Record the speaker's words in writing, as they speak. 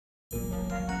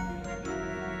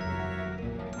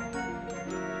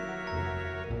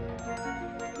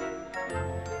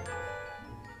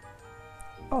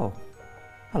Oh,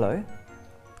 hello.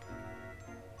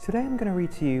 Today I'm going to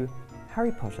read to you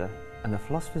Harry Potter and the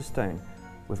Philosopher's Stone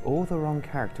with all the wrong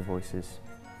character voices.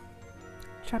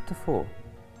 Chapter 4,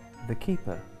 The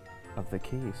Keeper of the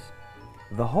Keys.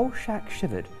 The whole shack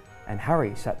shivered and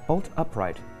Harry sat bolt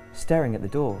upright, staring at the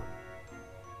door.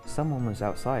 Someone was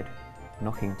outside,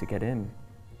 knocking to get in.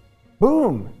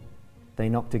 Boom! They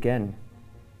knocked again.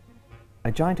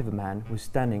 A giant of a man was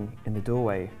standing in the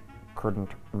doorway.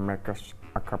 Couldn't make us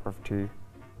a cup of tea,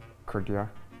 could ya?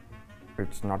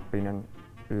 It's not been an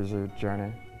easy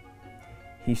journey.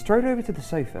 He strode over to the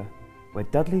sofa, where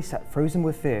Dudley sat frozen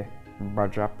with fear.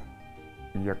 Budge up,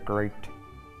 you great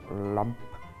lump,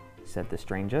 said the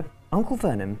stranger. Uncle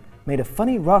Vernon made a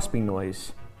funny rasping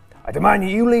noise. I demand that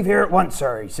you leave here at once,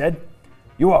 sir, he said.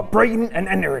 You are breaking and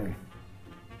entering.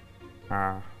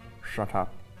 Ah, shut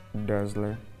up,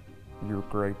 Dursley, you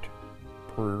great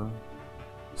prune,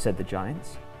 said the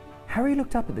giants. Harry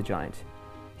looked up at the giant.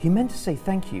 He meant to say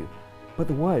thank you, but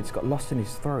the words got lost in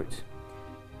his throat.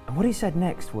 And what he said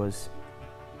next was,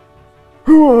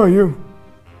 Who are you?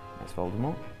 That's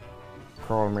Voldemort.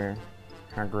 Call me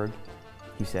Hagrid,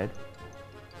 he said.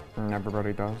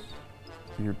 Everybody does.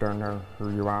 You don't know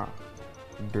who you are,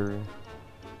 do you?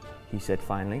 He said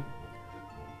finally.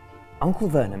 Uncle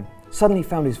Vernon suddenly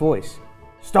found his voice.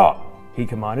 Stop, he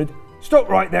commanded. Stop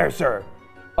right there, sir.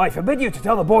 I forbid you to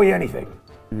tell the boy anything.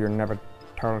 You never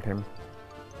told him.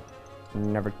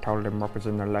 Never told him what was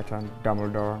in the letter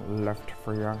Dumbledore left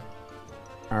for you.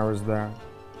 I was there.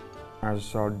 I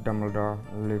saw Dumbledore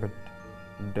leave it,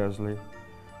 Dursley.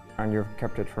 And you've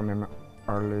kept it from him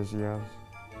all these years.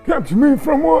 Kept me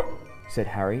from what? Said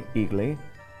Harry eagerly.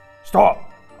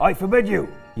 Stop! I forbid you!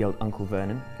 Yelled Uncle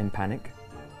Vernon in panic.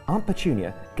 Aunt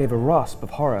Petunia gave a rasp of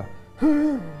horror.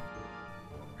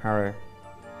 Harry,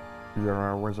 you're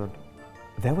a wizard.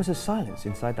 There was a silence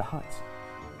inside the hut.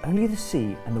 Only the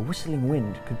sea and the whistling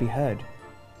wind could be heard.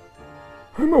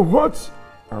 I'm a what?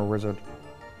 A wizard,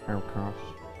 of course.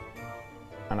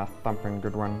 And a thumping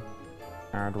good one,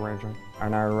 I'd wager.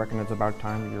 And I reckon it's about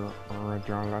time you read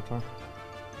your letter.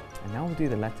 And now we'll do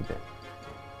the letter bit.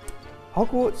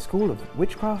 Hogwarts School of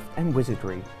Witchcraft and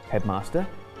Wizardry, Headmaster,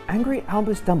 Angry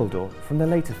Albus Dumbledore from the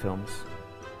later films.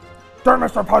 Dear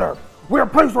Mr. Potter, we are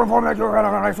pleased to inform that you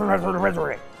have an excellent to the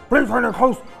wizardry. Please turn your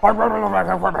close. Please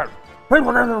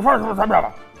begin the first.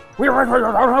 We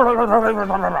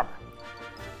are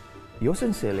Yours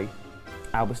sincerely,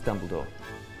 Albus Dumbledore.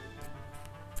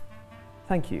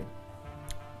 Thank you.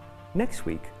 Next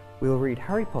week, we will read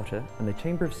Harry Potter and the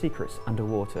Chamber of Secrets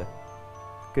underwater.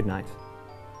 Good night.